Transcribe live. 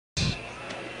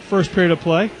first period of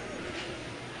play.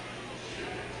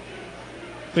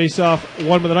 Face off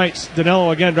one with the Knights.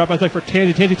 Danilo again, drop back for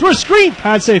Tanzi. Tanzi through a screen.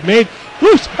 Pad save made.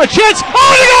 Loose, a chance.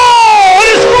 Oh, the goal! And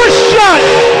his first shot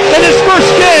in his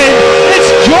first game.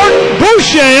 It's Jordan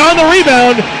Boucher on the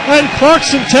rebound, and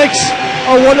Clarkson takes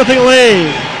a 1-0 lead.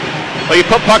 Well, you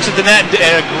put pucks at the net,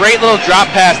 and a great little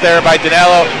drop pass there by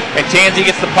Danilo, and Tanzi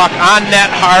gets the puck on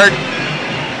net hard,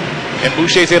 and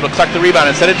Boucher is able to collect the rebound.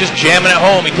 Instead of just jamming it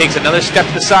home, he takes another step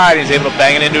to the side, and he's able to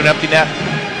bang it into an empty net.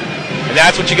 And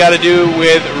that's what you got to do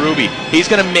with Ruby. He's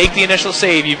going to make the initial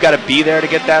save. You've got to be there to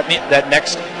get that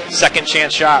next second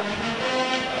chance shot.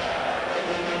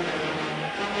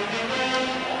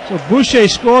 So Boucher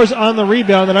scores on the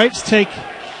rebound. The Knights take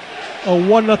a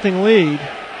 1-0 lead.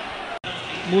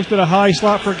 Moves to the high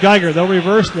slot for Geiger. They'll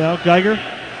reverse now. Geiger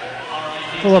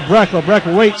for LeBrecq.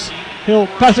 LeBrecq waits. He'll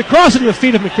pass across into the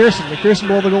feet of McPherson. McPherson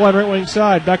below the goal line right wing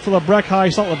side. Back for LeBrecq. High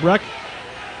slot LeBrecq.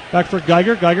 Back for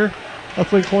Geiger. Geiger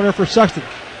left wing corner for Sexton.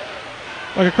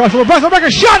 Back across for LeBrecq. LeBrecq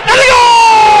a shot and a goal!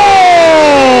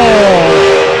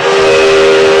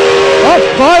 A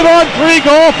 5-on-3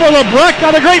 goal for LeBrecq.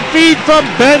 Got a great feed from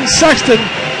Ben Sexton,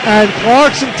 and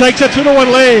Clarkson takes a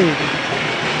 2-1 lead.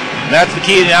 And that's the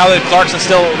key. Now that Clarkson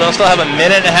they'll still have a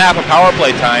minute and a half of power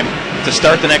play time to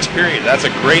start the next period. That's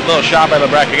a great little shot by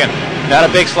LeBrecq. Again, not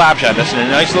a big slap shot. That's a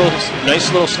nice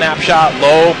little snapshot,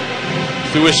 low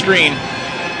through a screen.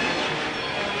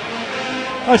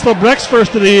 That's LeBrecq's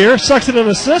first of the year. Sexton an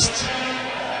assist.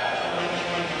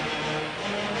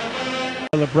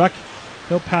 LeBrecq,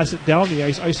 he'll pass it down the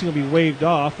ice. Icing will be waved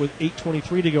off with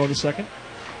 8:23 to go in the second.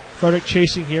 Frederick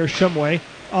chasing here. Shumway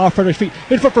off Frederick's feet.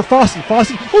 In front for Fossey.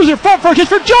 Fossey moves in front for a kick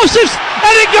for Josephs,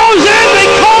 and it goes in. They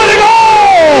call it a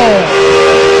goal.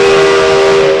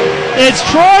 It's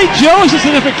Troy Josephs,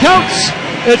 and if it counts,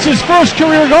 it's his first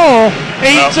career goal.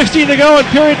 8:16 to go in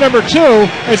period number 2.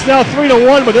 It's now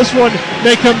 3-1, but this one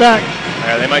may come back.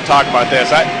 Yeah, they might talk about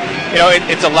this.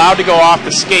 It's allowed to go off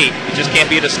the skate. It just can't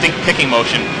be a distinct kicking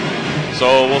motion.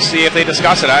 So we'll see if they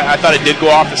discuss it. I thought it did go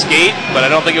off the skate, but I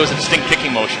don't think it was a distinct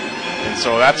kicking motion. And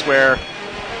so that's where.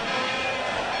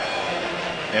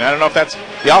 And I don't know if that's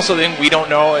the also thing we don't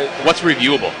know what's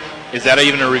reviewable. Is that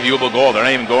even a reviewable goal? They're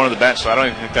not even going to the bench, so I don't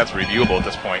even think that's reviewable at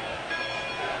this point.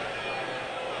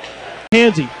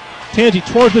 Tanzi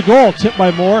towards the goal, tipped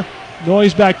by Moore.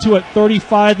 Noise back to it.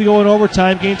 35 to go in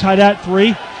overtime. Game tied at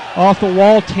 3. Off the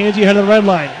wall, Tanzi ahead of the red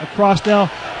line. Across now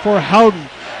for Howden.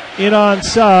 In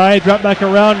onside. Drop back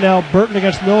around now. Burton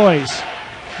against Noise.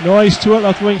 Noise to it,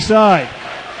 left wing side.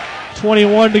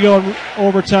 21 to go in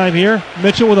overtime here.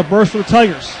 Mitchell with a burst for the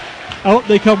Tigers. Out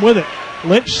they come with it.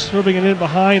 Lynch serving it in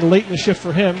behind late in the shift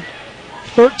for him.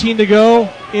 13 to go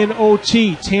in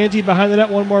OT. Tanzi behind the net.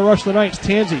 One more rush for the Knights.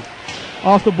 Tanzi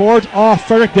off the boards. Off.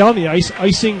 Frederick down the ice.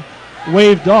 Icing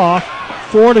waved off.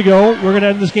 4 to go. We're going to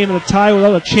end this game in a tie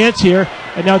without a chance here.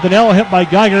 And now Danilo hit by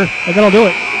Geiger, and that'll do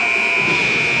it.